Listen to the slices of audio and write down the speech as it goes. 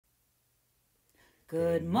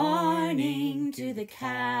Good morning to the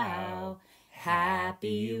cow, happy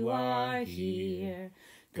you are here.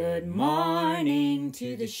 Good morning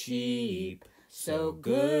to the sheep, so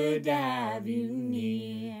good to have you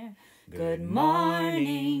near. Good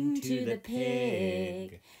morning to the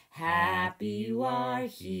pig, happy you are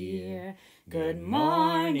here. Good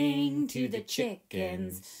morning to the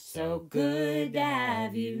chickens, so good to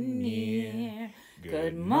have you near.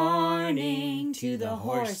 Good morning to the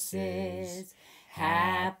horses,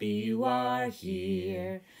 happy you are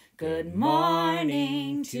here. Good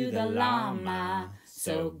morning to the llama,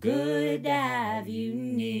 so good to have you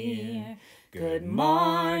near. Good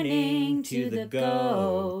morning to the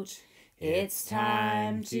goat, it's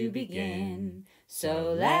time to begin.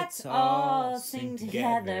 So let's all sing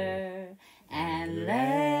together and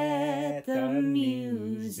let the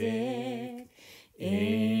music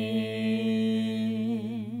in.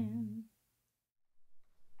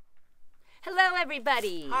 Hello,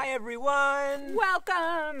 everybody. Hi, everyone.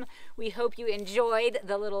 Welcome. We hope you enjoyed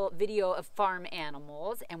the little video of farm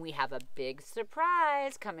animals, and we have a big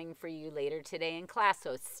surprise coming for you later today in class,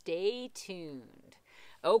 so stay tuned.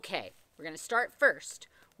 Okay, we're going to start first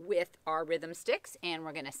with our rhythm sticks, and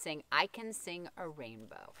we're going to sing I Can Sing a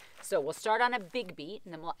Rainbow. So we'll start on a big beat,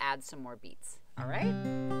 and then we'll add some more beats. All right?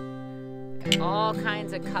 Got all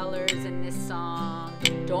kinds of colors in this song.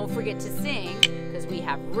 Don't forget to sing, because we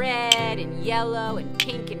have red and yellow and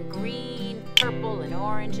pink and green, purple and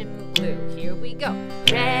orange and blue. Here we go.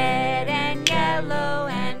 Red and yellow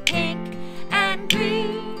and pink and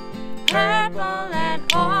green, purple and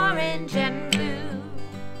orange and blue.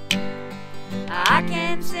 I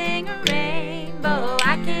can sing a rainbow,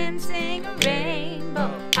 I can sing a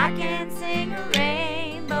rainbow, I can sing a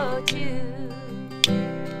rainbow too.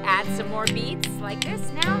 Add some more beats like this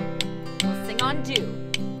now. We'll sing on do.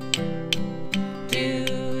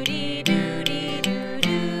 Do-dee, do-dee,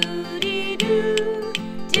 do-doo-dee, do.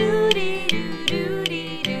 Do-dee,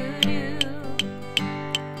 do-doo-dee, do-do.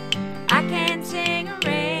 I can sing a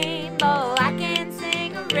rainbow, I can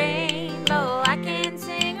sing a rainbow, I can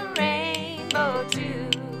sing a rainbow too.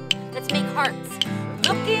 Let's make hearts.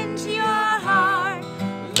 Look into your heart,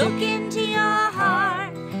 look into your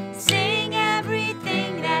heart, sing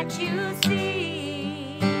everything that you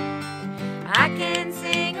see. I can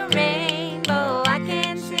sing a rainbow, I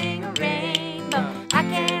can sing a rainbow, I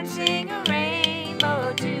can sing a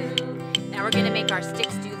rainbow too. Now we're gonna make our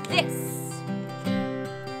sticks do this.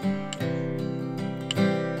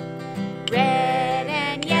 Red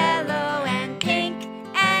and yellow and pink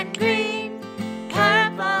and green,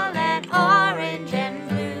 purple and orange and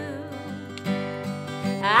blue.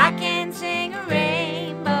 I can sing a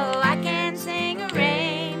rainbow, I can sing a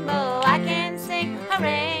rainbow, I can sing a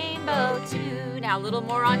rainbow too. Now a little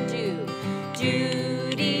more on do.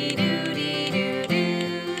 Do-dee, do-dee,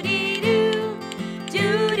 do-doo-dee, do.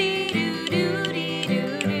 Do-dee, do-doo-dee,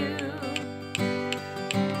 do-do.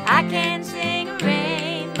 I can sing a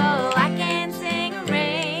rainbow, I can sing a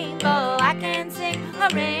rainbow, I can sing a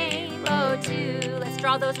rainbow too. Let's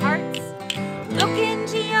draw those hearts. Look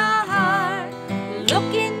into your heart,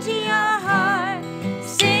 look into your heart,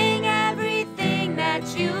 sing everything that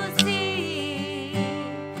you see.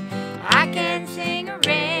 I can sing a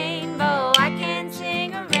rainbow, I can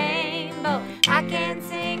sing a rainbow, I can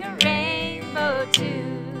sing a rainbow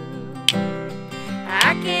too.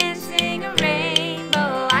 I can sing a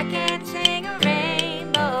rainbow, I can sing a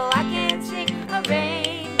rainbow, I can sing a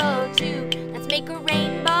rainbow too. Let's make a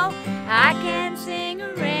rainbow. I can sing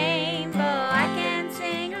a rainbow, I can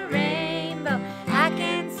sing a rainbow, I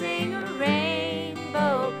can sing a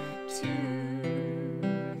rainbow too.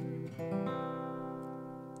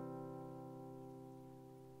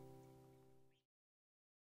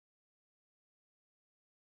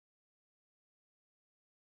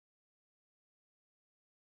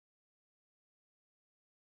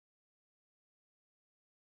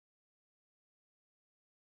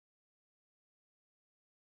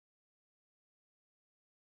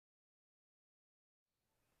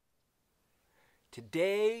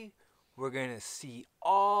 Today, we're going to see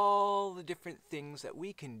all the different things that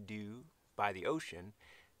we can do by the ocean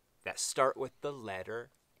that start with the letter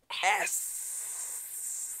S.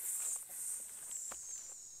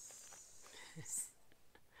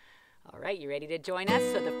 All right, you ready to join us?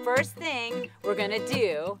 So the first thing we're going to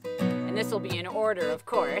do, and this will be in order, of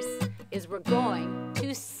course, is we're going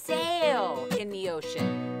to sail in the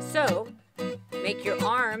ocean. So make your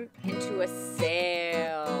arm into a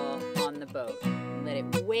sail on the boat. Let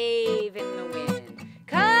it wave in the wind.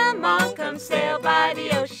 Come on, come sail by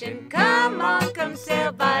the ocean. Come on, come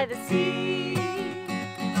sail by the sea.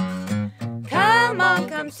 Come on,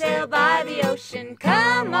 come sail by the ocean.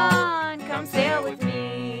 Come on, come sail with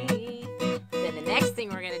me. Then the next thing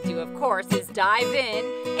we're gonna do, of course, is dive in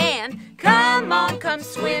and come on, come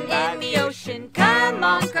swim in the ocean. Come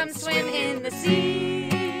on, come swim in the sea.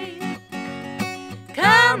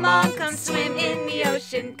 Come on, come swim in the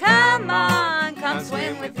ocean. Come on, come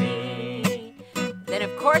swim with me. Then,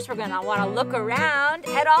 of course, we're gonna wanna look around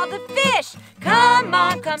at all the fish. Come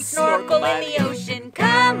on, come snorkel in the ocean.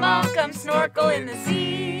 Come on, come snorkel in the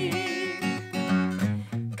sea.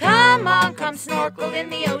 Come on, come snorkel in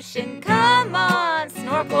the ocean. Come on,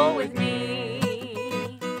 snorkel with me.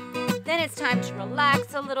 Then it's time to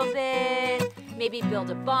relax a little bit. Maybe build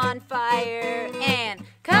a bonfire and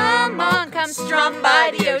come on, come strum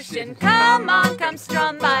by the ocean. Come on, come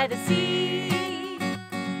strum by the sea.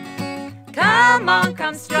 Come on,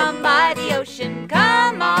 come strum by the ocean.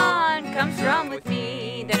 Come on, come strum with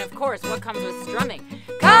me. Then, of course, what comes with strumming?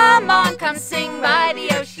 Come on, come sing by the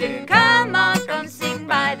ocean. Come on, come sing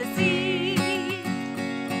by the sea.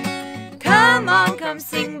 Come on, come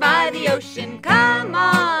sing by the ocean. Come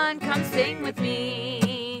on, come sing with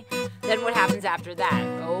me. Then what happens after that?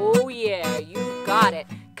 Oh yeah, you got it.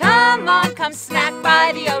 Come on, come snack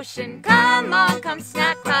by the ocean. Come on, come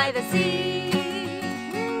snack by the sea.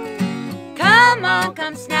 Come on,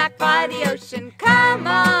 come snack by the ocean. Come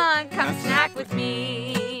on, come snack with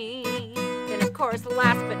me. Then, of course,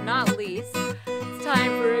 last but not least, it's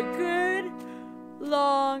time for a good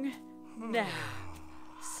long nap.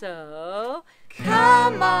 So,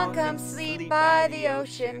 come on, come sleep by the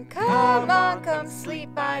ocean. Come on, come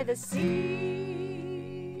sleep by the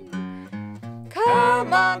sea.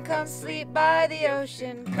 Come on, come sleep by the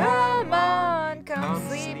ocean. Come on, come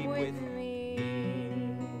sleep with me.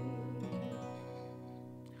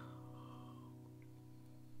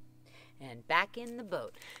 And back in the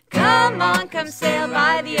boat. Come on, come sail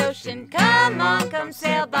by the ocean. Come on, come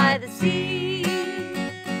sail by the sea.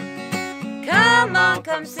 Come on,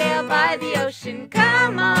 come sail by the ocean.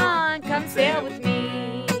 Come on, come sail with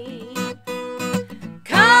me.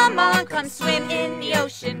 Come on, come swim in the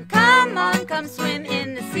ocean. Come on, come swim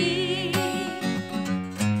in the sea.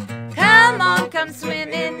 Come on, come swim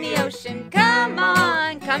in the ocean. Come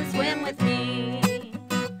on, come swim with me.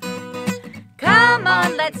 Come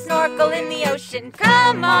on, let's snorkel in the ocean.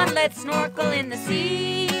 Come on, let's snorkel in the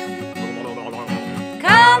sea.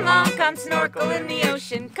 Come on, come snorkel in the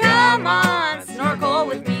ocean. Come on, snorkel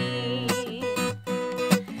with me.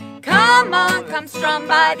 Come on, come strum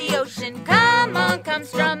by the ocean. Come on, come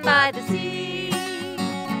strum by the sea.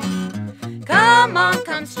 Come on,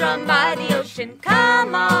 come strum by the ocean.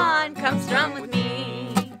 Come on, come strum with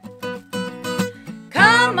me.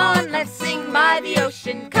 Come on, let's sing by the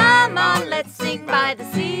ocean. Come on, let's sing by the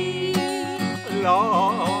sea.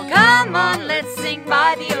 Come on, let's sing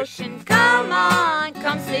by the ocean. Come on,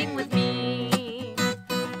 come sing with me.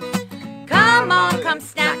 Come on, come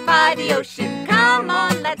snack by the ocean. Come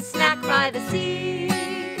on, let's snack by the sea.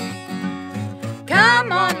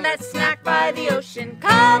 Come on, let's snack by the ocean.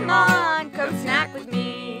 Come on, come snack with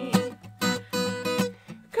me.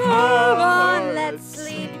 Come on, let's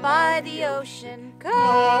sleep by the ocean.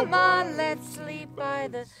 Come on, let's sleep by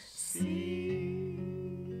the sea.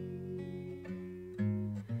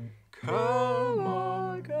 Come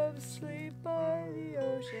on, come sleep by the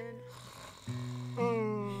ocean.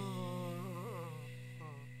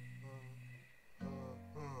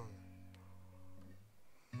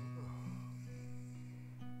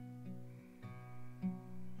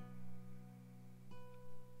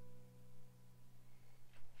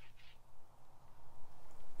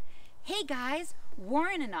 Hey guys,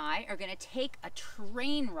 Warren and I are going to take a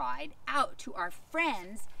train ride out to our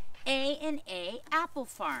friends A&A Apple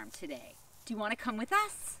Farm today. Do you want to come with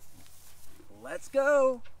us? Let's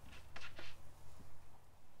go.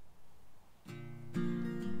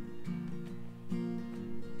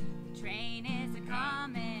 Train is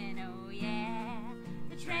a-comin', oh yeah.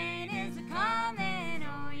 The train is a-comin',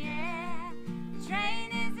 oh yeah. The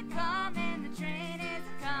train is a-comin', the train is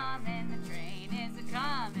a-comin', the train is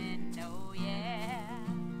a-comin', oh yeah.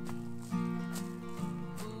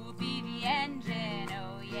 Who'll be the engine,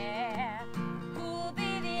 oh yeah. Who'll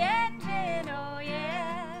be the engine, oh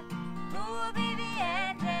yeah. Who'll be the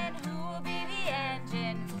engine, who'll be the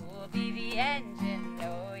engine, who'll be the engine,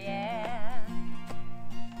 oh yeah.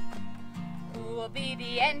 Who'll be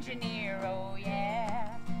the engineer, oh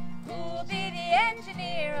yeah. Who'll be the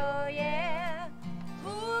engineer, oh yeah.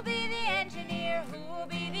 Who'll be the engineer, who'll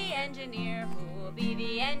be the engineer, who'll be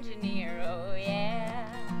the engineer, oh yeah.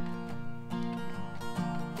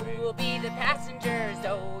 Who'll be the passengers,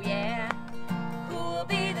 oh yeah. Who'll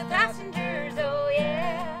be the passengers, oh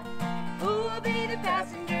yeah. Who'll be the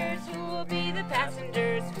passengers, who'll be the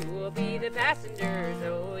passengers? Who will be the passengers?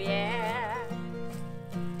 Oh yeah.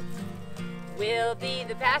 We'll be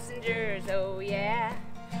the passengers, oh yeah.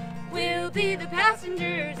 We'll be the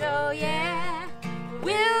passengers, oh yeah.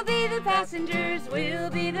 We'll be the passengers, we'll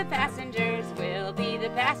be the passengers, we'll be the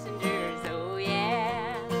passengers, oh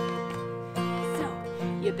yeah. So,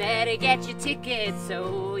 you better get your tickets,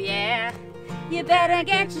 oh yeah. You better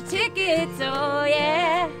get your tickets, oh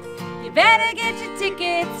yeah. You better get your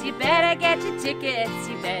tickets, you better get your tickets,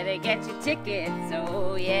 you better get your tickets,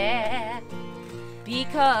 oh yeah.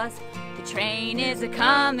 Because the train is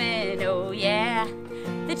a-comin', oh yeah.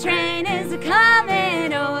 The train is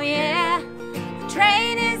a-comin', oh yeah. The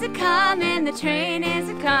train is a-comin', the train is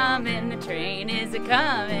a-comin', the train is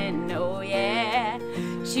a-comin', oh yeah.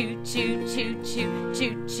 Choo choo choo choo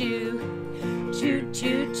choo choo. Choo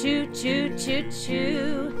choo choo choo choo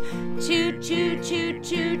choo. Choo choo choo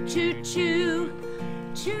choo choo choo.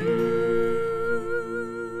 Choo.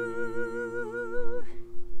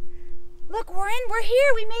 Look, we're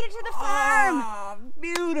here. We made it to the farm. Ah,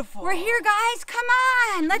 beautiful. We're here, guys. Come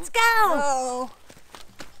on, let's go. Oh.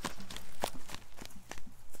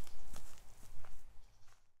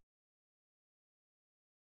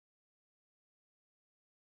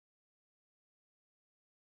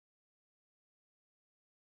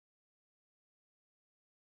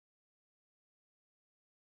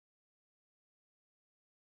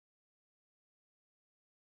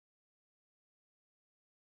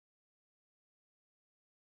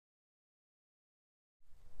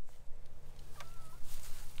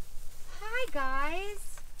 Hi,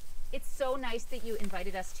 guys. It's so nice that you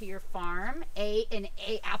invited us to your farm,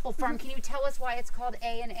 A&A Apple Farm. Can you tell us why it's called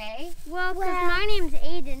A&A? Well, because my name's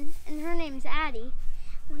Aiden and her name's Addie.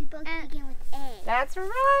 We both begin with A. That's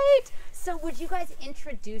right. So would you guys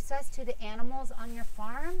introduce us to the animals on your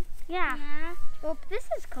farm? Yeah. Well, this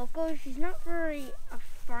is Coco. She's not very a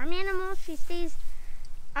farm animal. She stays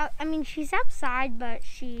out. I mean, she's outside, but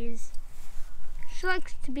she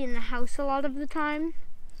likes to be in the house a lot of the time.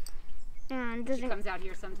 And She comes out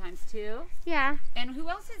here sometimes too. Yeah. And who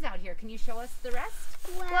else is out here? Can you show us the rest?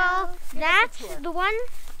 Well, give us a that's tour. the one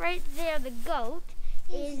right there. The goat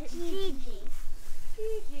is Gigi.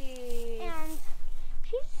 Gigi. And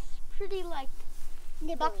she's pretty like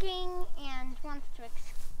bucking and wants to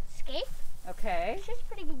escape. Okay. She's a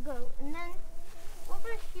pretty good goat. And then over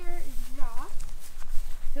here is Jock.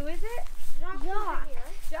 Who is it? Jock's over here.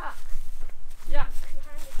 Jock. Jock.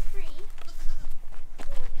 Behind the tree.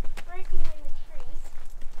 Right behind the tree.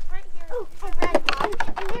 Right here. Oh, a red one.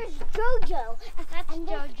 And there's Jojo. That's and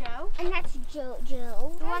there's- Jojo. And that's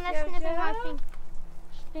Jojo. The one that's sniffing my Jojo.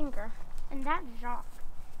 finger. And that's Jock.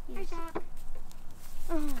 Hi, Jock.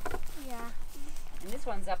 Yeah. And this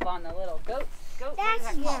one's up on the little goat.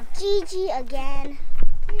 That's Yeah. Gigi again.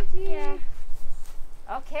 Yeah.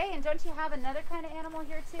 Okay, and don't you have another kind of animal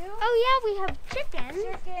here too? Oh yeah, we have chickens.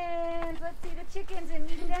 Chickens. Let's see the chickens and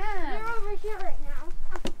meet They're them. over here right now.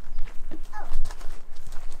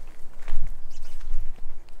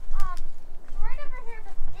 Right over here,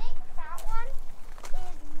 the big fat one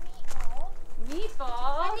is Meatball.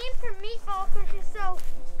 Meatball. I named her Meatball because she's so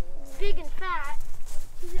big and fat.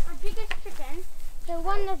 She's our biggest chicken. The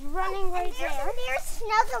one that's running right there. There's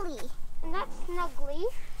Snuggly. And that's Snuggly.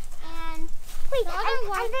 And Wait, the other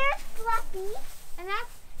one. and there's Fluffy.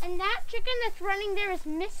 And that chicken that's running there is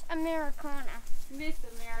Miss Americana. Miss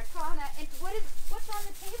Americana. And what's on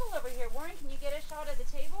the table over here? Warren, can you get a shot of the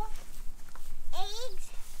table? Eggs.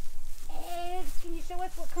 Eggs. Can you show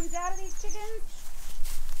us what comes out of these chickens?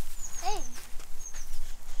 Eggs.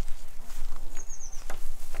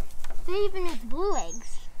 They even make blue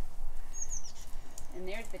eggs. And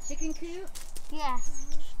there's the chicken coop.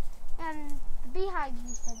 Yes. And the beehives,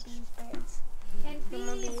 you said bees, birds. And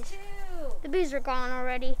Little bees bees. too. The bees are gone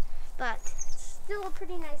already, but still a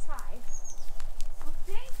pretty nice hive. Well,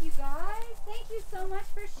 thank you guys. Thank you so much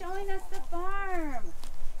for showing us the farm.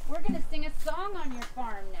 We're going to sing a song on your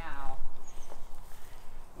farm now.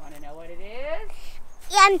 Want to know what it is?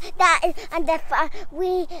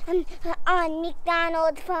 We on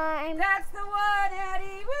McDonald's farm. That's the one, Addie.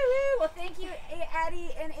 Woohoo! Well, thank you, Addie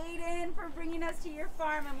and Aiden, for bringing us to your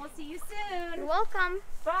farm, and we'll see you You're soon. welcome.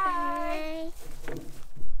 Bye.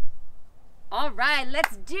 All right,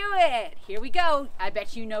 let's do it. Here we go. I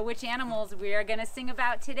bet you know which animals we are going to sing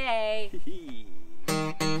about today.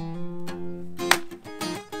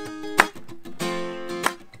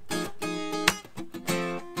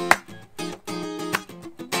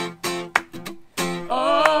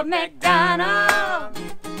 Old MacDonald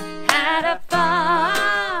had a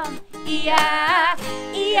farm, E-I-E-I-E-I.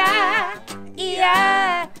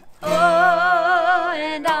 Oh,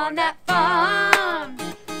 and on that farm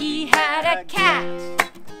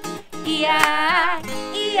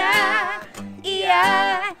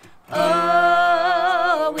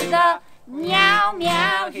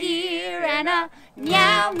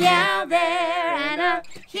meow there, and a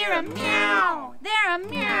hear a meow there, a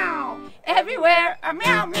meow everywhere, a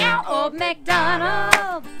meow meow. Old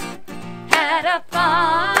MacDonald had a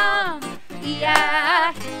farm, E-I-E-I-E-I.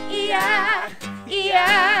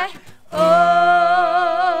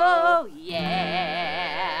 Oh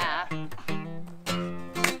yeah.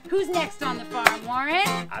 Who's next on the farm,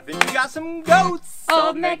 Warren? I think we got some goats.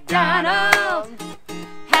 Old MacDonald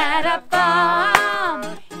had a farm,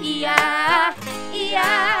 E-I-E-I-E-I.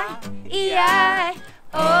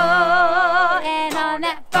 Oh, and on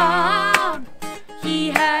that farm he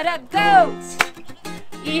had a goat,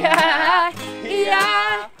 E-I-E-I-E-I.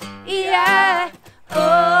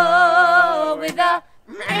 Oh, with a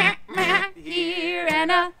meh meh here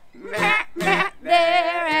and a meh meh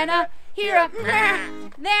there, and a here a meh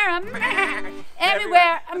there, a meh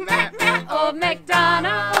everywhere, a meh meh. Old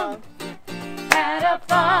MacDonald had a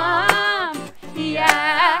farm,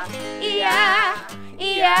 E-I-E-I-E-I.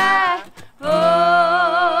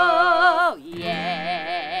 Oh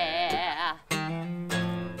yeah.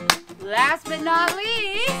 Last but not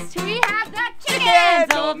least, we have the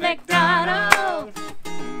chickens. Old MacDonald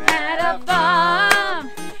had a farm,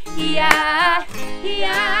 E-I-E-I-E-I.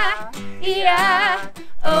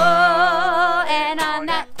 Oh, and on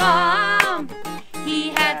that farm he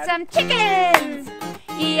had some chickens,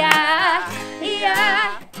 E-I-E-I-E-I.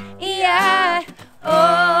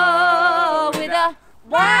 Oh, with a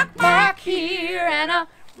bark bark here and a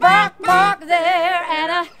bark bark there,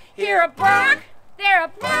 and a here a bark there, a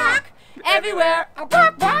bark everywhere, a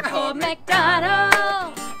bark bark. Old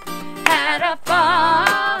MacDonald had a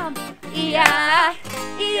farm, E-I-E-I-E-I.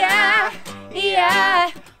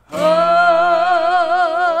 Oh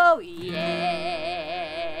yeah.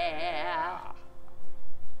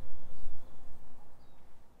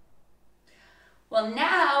 Well,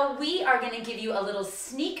 now we are going to give you a little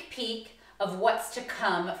sneak peek of what's to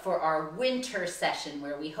come for our winter session,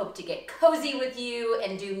 where we hope to get cozy with you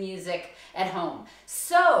and do music at home.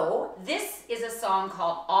 So this is a song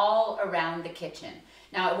called All Around the Kitchen.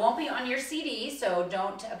 Now, it won't be on your CD, so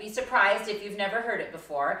don't be surprised if you've never heard it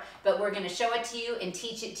before, but we're going to show it to you and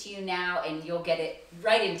teach it to you now, and you'll get it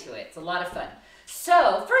right into it. It's a lot of fun.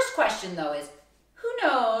 So, first question, though, is who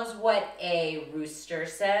knows what a rooster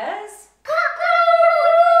says?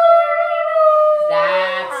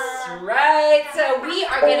 That's right. So we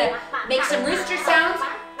are going to make some rooster sounds.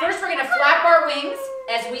 First, we're going to flap our wings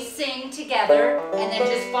as we sing together, and then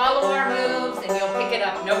just follow our moves, and you'll pick it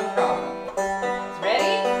up, no problem.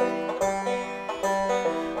 Ready?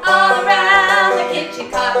 All around the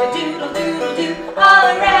kitchen, cock-a-doodle-doodle-doo. All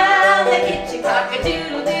around the kitchen,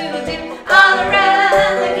 cock-a-doodle-doodle-doo. All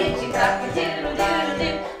around the kitchen,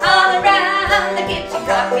 cock-a-doodle-doodle-doo. All around the kitchen,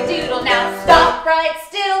 cock-a-doodle. Now stop right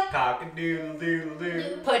still.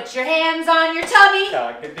 Cock-a-doodle-doodle-doo. Put your hands on your tummy.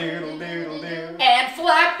 Cock-a-doodle-doodle-doo. And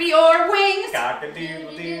flap your wings.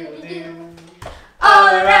 Cock-a-doodle-doodle-doo.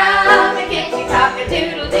 All around the kitchen,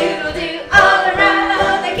 cock-a-doodle-doodle-doo. All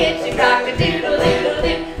around the kitchen,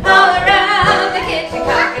 cock-a-doodle-doodle-doo. All around the kitchen,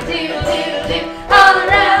 cock-a-doodle-doodle-doo. All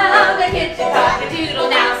around the kitchen, cock-a-doodle.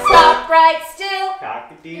 Now stop right still.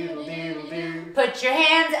 Cock-a-doodle-doodle-doo. Put your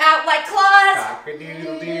hands out like claws.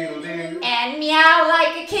 Cock-a-doodle-doodle-doo. And meow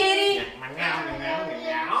like a kitty.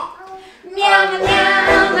 Meow-meow-meow-meow. Meow, meow,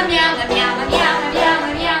 meow, meow, meow, meow, meow,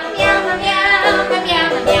 meow, meow, meow, meow, meow,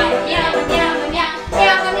 meow.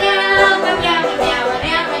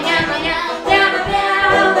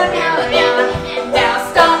 Now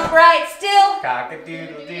stop right still.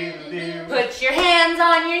 Cock-a-doodle-doodle-doo. Put your hands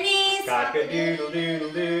on your knees.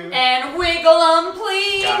 Cock-a-doodle-doodle-doo. And wiggle 'em,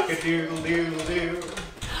 please. Cock-a-doodle-doodle-doo.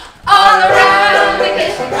 All around the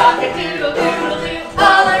kitchen, cock-a-doodle-doodle-doo.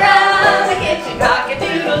 All around the kitchen,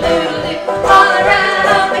 cock-a-doodle-doodle-doo. All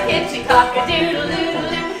around the kitchen,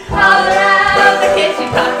 cock-a-doodle-doodle-doo. All around the kitchen,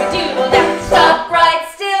 cock-a-doodle. Now stop right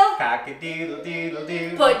still.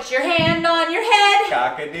 Cock-a-doodle-doodle-doo. Put your hand on your head.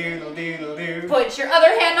 Cock-a-doodle-doodle-doo. Put your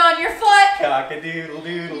other hand on your foot.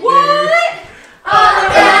 Cock-a-doodle-doodle-doo. What? All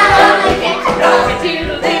around the kitchen,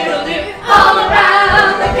 cock-a-doodle-doodle-doo. All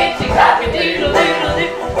around the kitchen, cock-a-doodle-doodle-doo.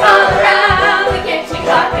 All around the kitchen,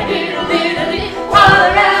 cock-a-doodle-doodle-doo. All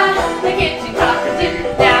around the kitchen,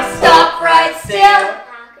 cock-a-doodle. Now stop right still.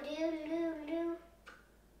 Cock-a-doodle-doo-doo.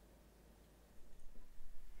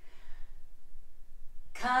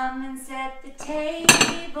 Come and set the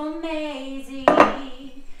table, Maisie.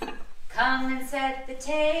 Come and set the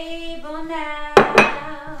table now.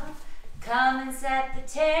 Come and set the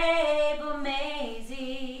table,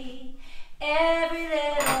 Maisie. Every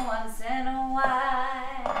little once in a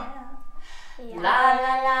while. La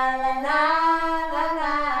la la la la la la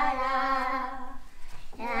la.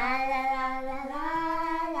 La la la la la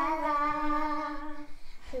la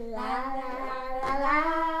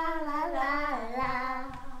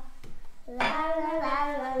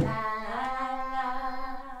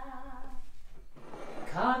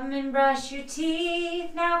brush your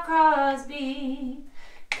teeth now, Crosby.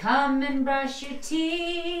 Come and brush your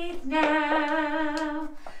teeth now.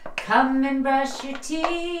 Come and brush your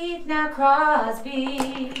teeth now,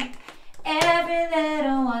 Crosby. Every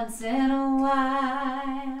little once in a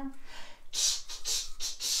while.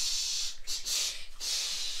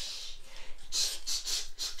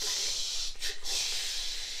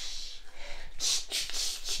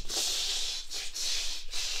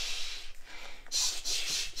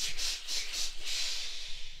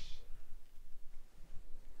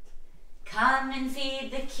 Come and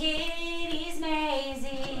feed the kitties,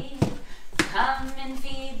 Maisie. Come and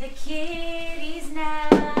feed the kitties now.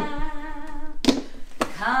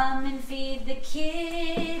 Come and feed the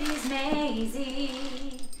kitties,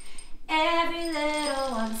 Maisie. Every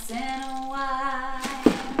little once in a while.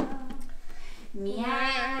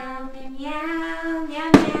 Meow, meow, meow,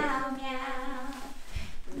 meow, meow, meow.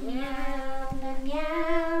 Meow, meow,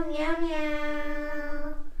 meow, meow,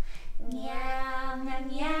 meow. Meow, meow,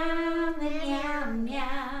 meow, meow,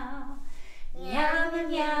 meow. Meow,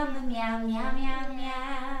 meow, meow, meow, meow,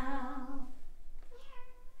 meow.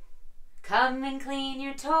 Come and clean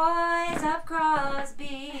your toys up,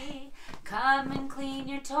 Crosby. Come and clean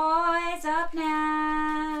your toys up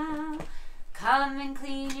now. Come and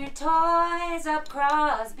clean your toys up,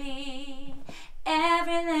 Crosby.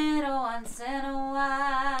 Every little once in a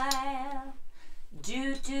while.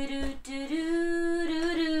 Do do do do do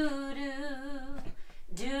do do do.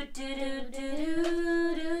 Do do do do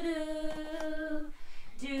do do do.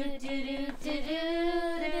 Do do do do do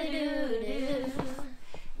do do.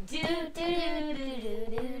 Do do do do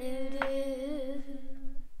do do do.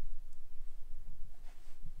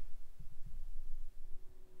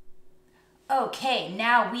 Okay,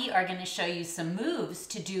 now we are going to show you some moves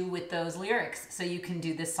to do with those lyrics so you can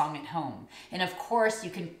do this song at home. And of course,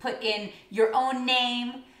 you can put in your own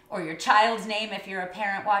name or your child's name if you're a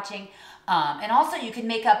parent watching. And also you can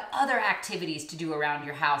make up other activities to do around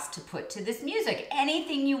your house to put to this music,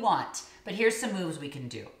 anything you want. But here's some moves we can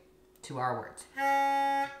do to our words.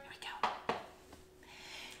 Here we go.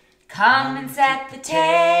 Come and set the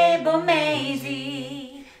table,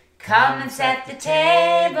 Maisie. Come and set the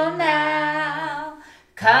table now.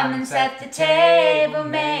 Come and set the table,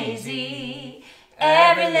 Maisie.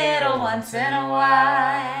 Every little once in a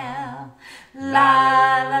while.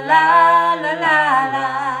 La la la la la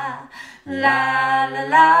la. La la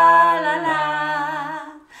la la la.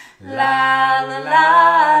 La la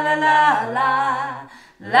la la la la.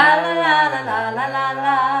 La la la la la la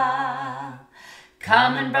la.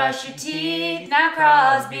 Come and brush your teeth now,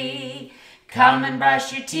 Crosby. Come and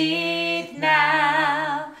brush your teeth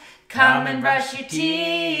now. Come and brush your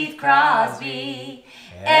teeth, Crosby.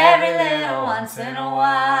 Every little once in a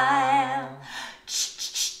while.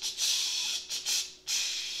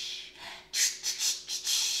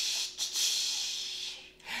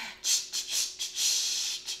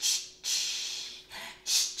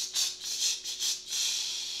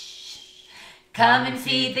 Come and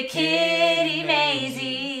feed the kitty,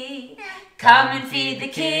 Maisie. Come and feed the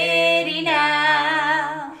kitty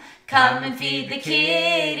now. Come and feed the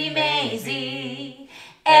kitty, Maisie.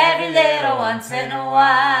 Every little once in a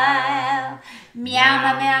while.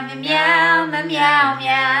 Meow, meow, meow, meow, meow, meow,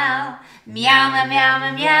 meow. Meow, meow, meow,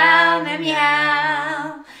 meow, meow,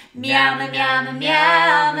 meow. Meow, meow, meow,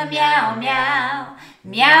 meow, meow, meow, meow.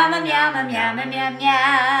 Meow, meow, meow, meow, meow, meow,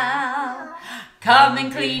 meow. Come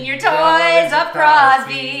and clean your toys up,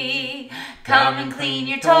 Crosby. Come and clean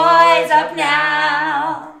your toys up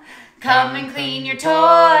now. Come and clean your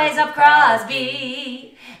toys up,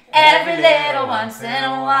 Crosby. Every little once in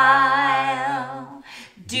a while.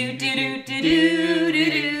 Do do do do do do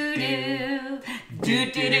do do. Do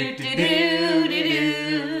do do do do do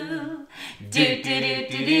do. Do do do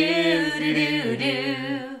do do do do.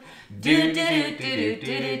 Do do do do do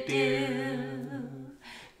do do.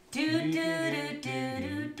 Do do do do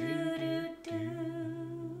do do do.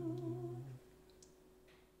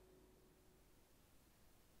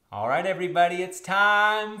 All right, everybody, it's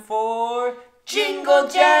time for Jingle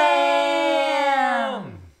Jam!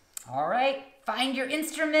 All right, find your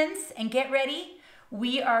instruments and get ready.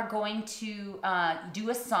 We are going to do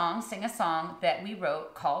a song, sing a song that we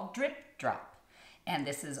wrote called Drip Drop. And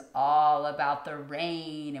this is all about the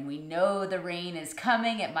rain, and we know the rain is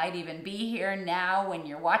coming. It might even be here now when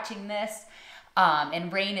you're watching this.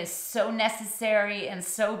 And rain is so necessary and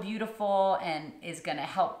so beautiful and is going to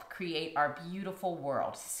help create our beautiful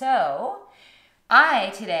world. So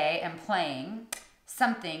I today am playing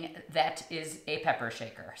something that is a pepper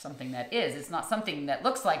shaker. Something that is. It's not something that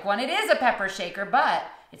looks like one. It is a pepper shaker, but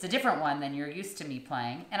It's a different one than you're used to me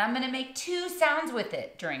playing. And I'm going to make 2 sounds with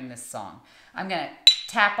it during this song. I'm going to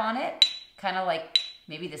tap on it, kind of like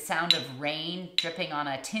maybe the sound of rain dripping on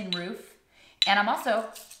a tin roof. And I'm also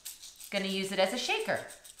going to use it as a shaker,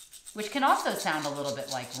 which can also sound a little bit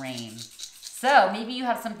like rain. So maybe you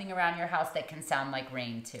have something around your house that can sound like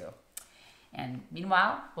rain too. And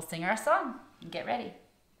meanwhile, we'll sing our song and get ready.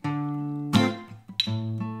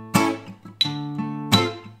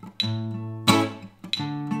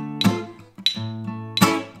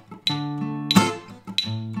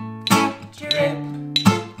 Drip,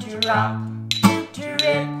 drop,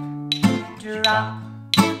 drip, drop,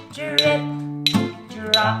 drip,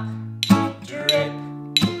 drop, drip,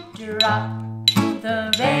 drop.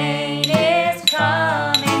 The rain is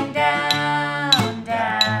coming down,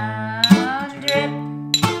 down. Drip,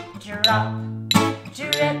 drop,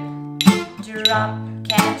 drip, drop.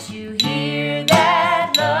 Can't you hear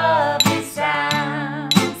that lovely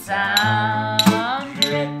sound, sound?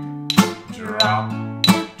 Drip, drop,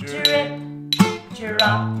 drip,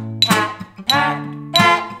 drop. Pat, pat,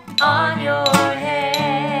 pat on your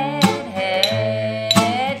head,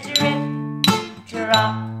 head. Drip,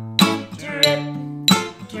 drop, drip,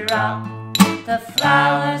 drop. The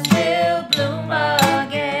flowers will bloom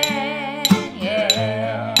again,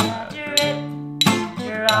 yeah. Drip,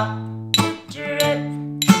 drop, drip,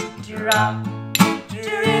 drop,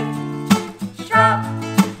 drip, drop.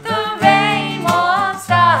 The rain won't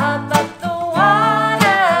stop, but the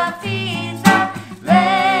water feeds the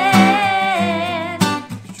land.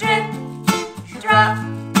 Drip, drop.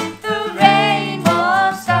 The rain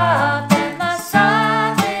won't stop, and the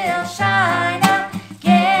sun will shine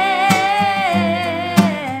again.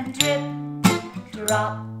 Drip,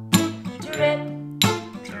 drop, drip,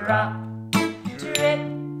 drop, drip,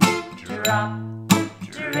 drop,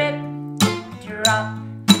 drip, drop.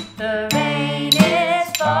 The rain is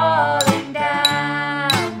falling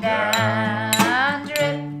down, down.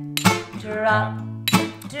 Drip, drop,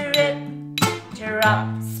 drip, drop.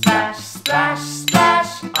 Splash, splash,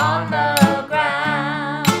 splash on the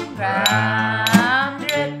ground, ground.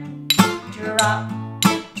 Drip, drop,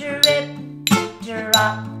 drip,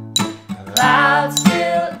 drop. Clouds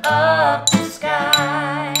fill up the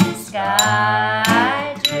sky,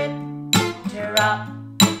 sky. Drip, drop,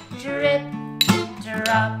 drip,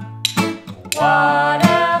 drop.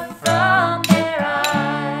 Water from their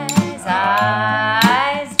eyes,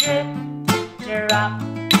 eyes. Drip, drop,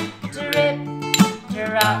 drip,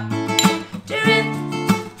 drop, drip,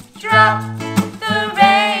 drop. The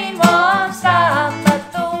rain won't stop, but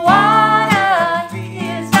the water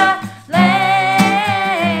fills the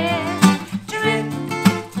land. Drip,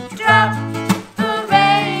 drop. The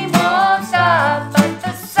rain won't stop, but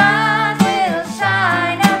the sun will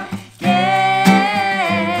shine again.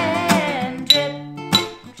 Drip,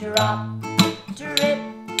 drop, drip,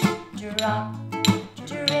 drop,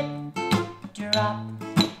 drip, drop,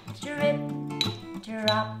 drip,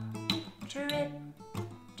 drop, drip,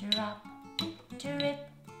 drop, drip,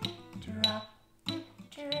 drop,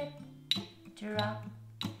 drip, drop,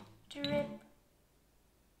 drip.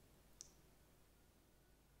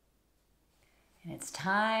 And it's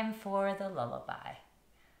time for the lullaby.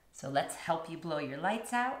 So let's help you blow your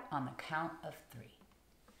lights out on the count of 3.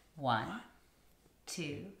 1,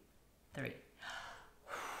 2, 3.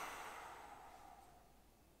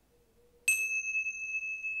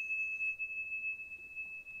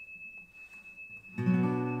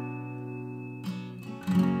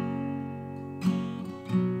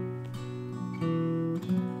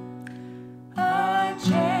 A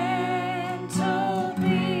gentle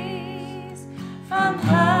breeze from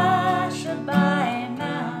Hushabye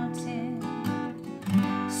Mountain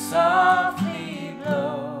softly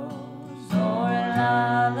blows o'er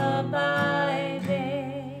Lullaby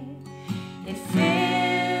Bay. It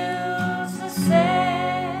fills the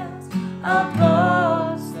sails of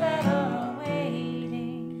boats that are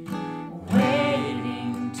waiting,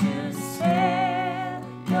 waiting to sail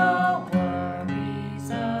your worries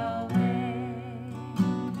away.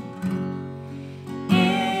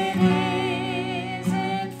 It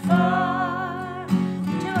isn't far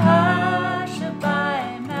to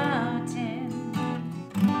Hushabye Mountain,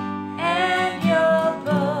 and your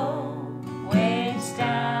boat waits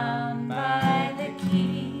down by the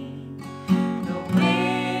quay. The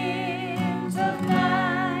winds of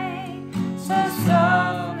night so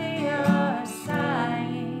softly are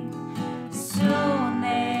sighing. Soon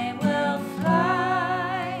they will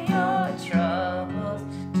fly your troubles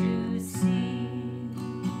to sea.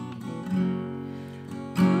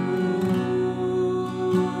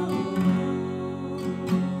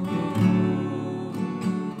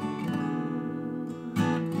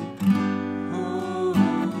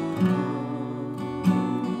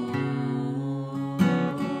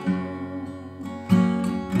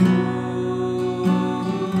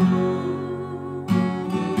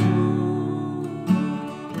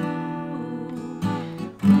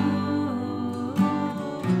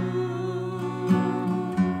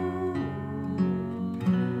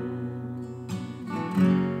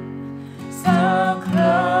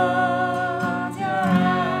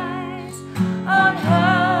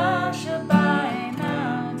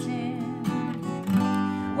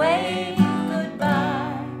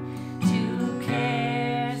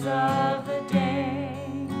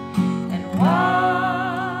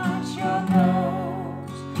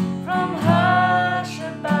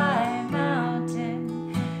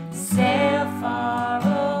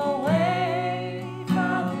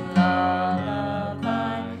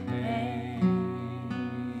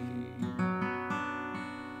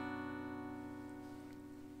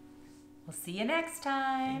 next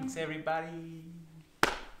time. Thanks, everybody.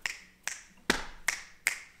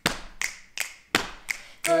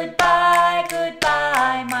 Goodbye,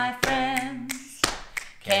 goodbye, my friends.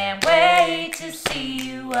 Can't wait to see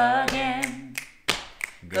you again.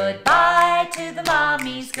 Goodbye to the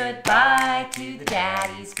mommies, goodbye to the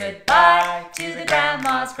daddies, goodbye to the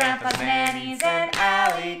grandmas, grandpas, nannies, and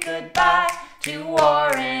Allie. Goodbye to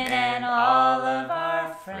Warren and all of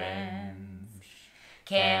our friends.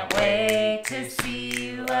 Can't wait to see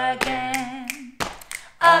you again.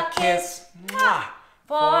 A kiss, mwah,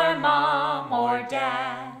 for mom or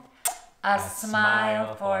dad. A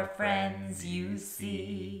smile for friends you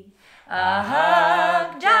see. A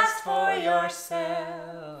hug just for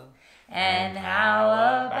yourself. And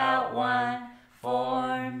how about one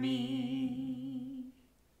for me?